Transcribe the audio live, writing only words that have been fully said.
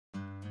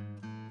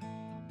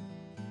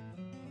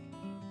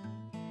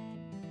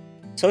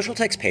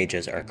Socialtext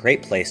pages are a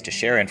great place to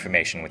share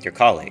information with your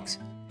colleagues.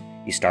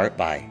 You start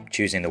by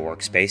choosing the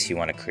workspace you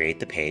want to create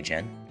the page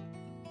in.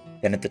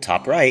 Then at the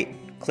top right,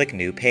 click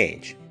New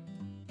Page.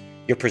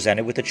 You're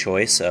presented with a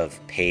choice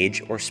of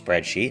page or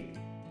spreadsheet,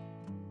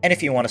 and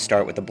if you want to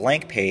start with a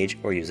blank page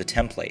or use a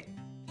template.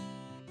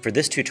 For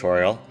this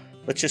tutorial,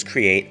 let's just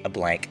create a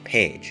blank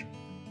page.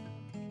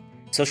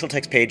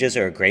 Socialtext pages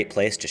are a great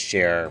place to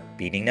share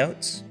meeting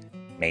notes,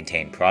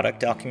 maintain product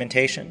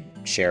documentation,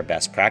 share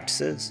best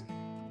practices,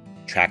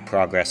 track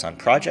progress on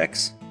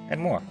projects, and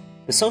more.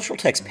 The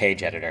Socialtext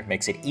page editor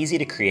makes it easy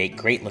to create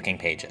great-looking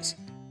pages.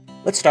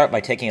 Let's start by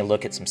taking a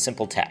look at some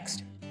simple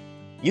text.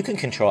 You can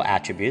control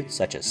attributes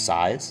such as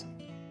size,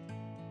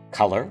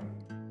 color,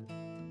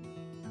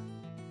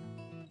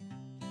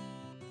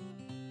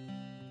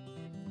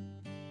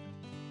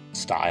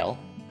 style,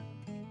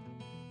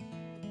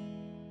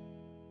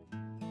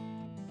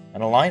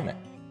 and alignment.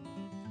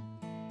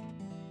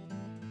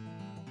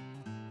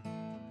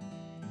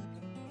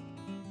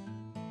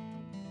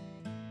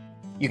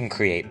 You can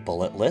create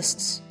bullet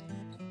lists,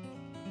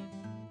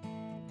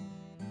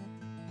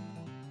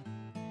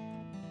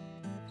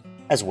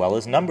 as well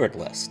as numbered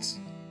lists.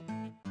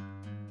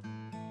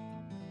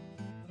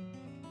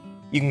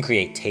 You can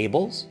create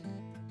tables,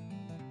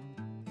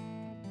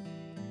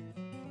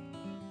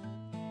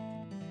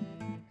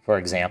 for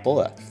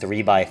example, a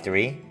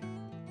 3x3,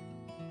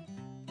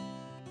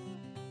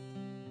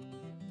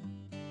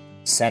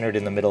 centered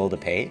in the middle of the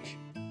page.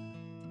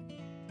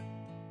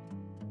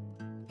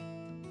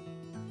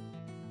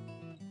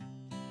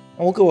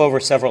 And we'll go over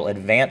several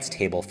advanced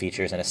table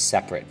features in a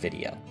separate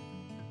video.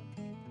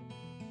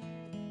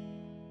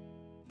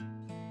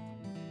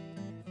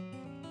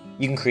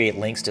 You can create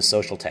links to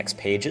Socialtext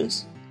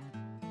pages.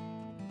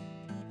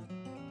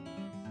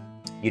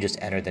 You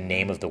just enter the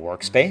name of the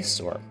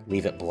workspace, or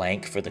leave it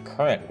blank for the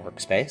current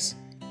workspace,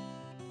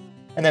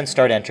 and then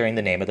start entering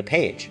the name of the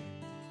page.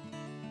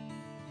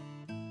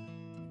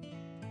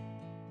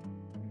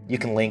 You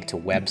can link to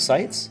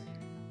websites,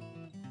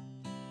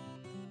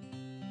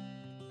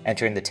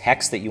 entering the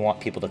text that you want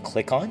people to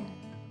click on,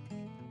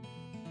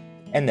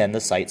 and then the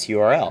site's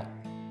URL.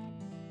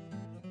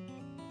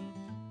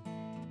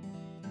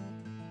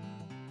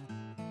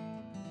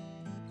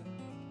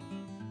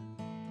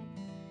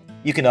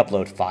 You can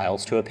upload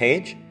files to a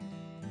page,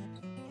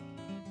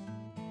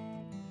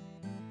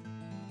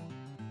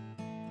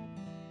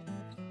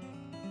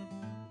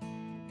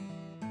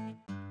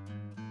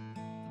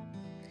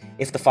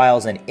 if the file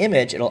is an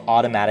image, it'll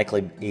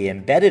automatically be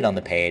embedded on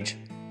the page,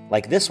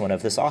 like this one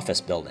of this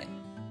office building.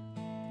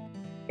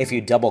 If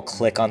you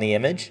double-click on the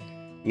image,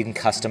 you can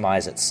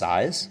customize its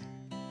size,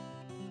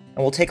 and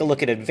we'll take a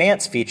look at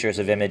advanced features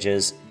of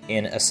images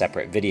in a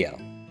separate video.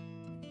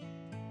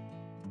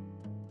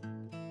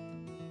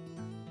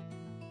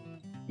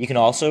 You can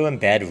also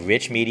embed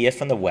rich media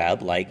from the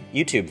web, like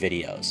YouTube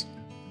videos.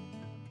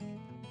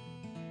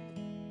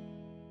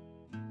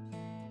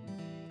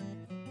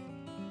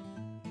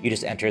 You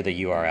just enter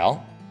the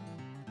URL,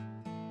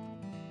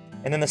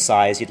 and then the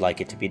size you'd like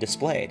it to be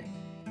displayed.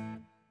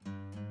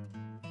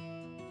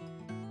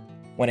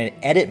 When in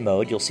edit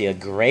mode, you'll see a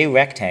gray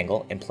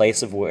rectangle in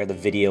place of where the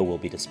video will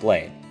be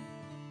displayed.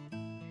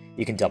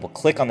 You can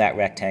double-click on that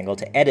rectangle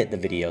to edit the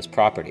video's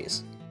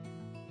properties.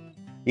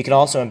 You can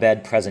also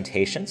embed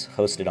presentations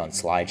hosted on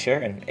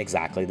SlideShare in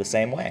exactly the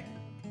same way.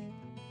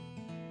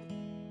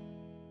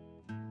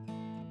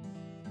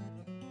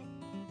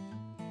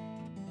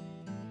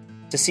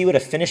 To see what a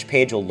finished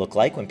page will look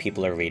like when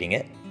people are reading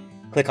it,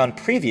 click on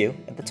Preview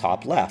at the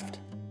top left.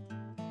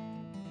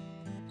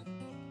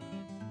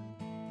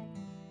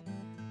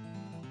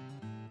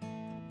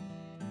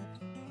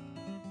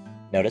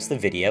 Notice the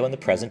video and the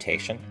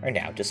presentation are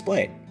now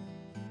displayed.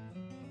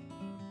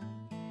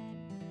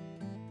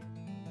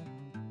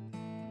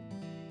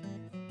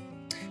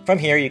 From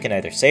here, you can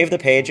either save the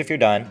page if you're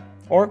done,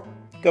 or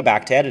go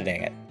back to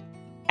editing it.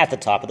 At the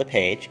top of the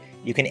page,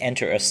 you can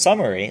enter a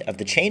summary of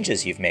the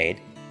changes you've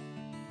made,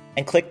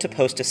 and click to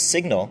post a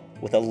signal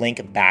with a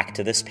link back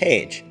to this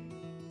page,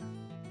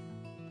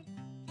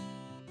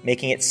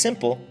 making it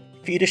simple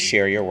for you to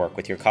share your work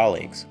with your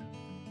colleagues.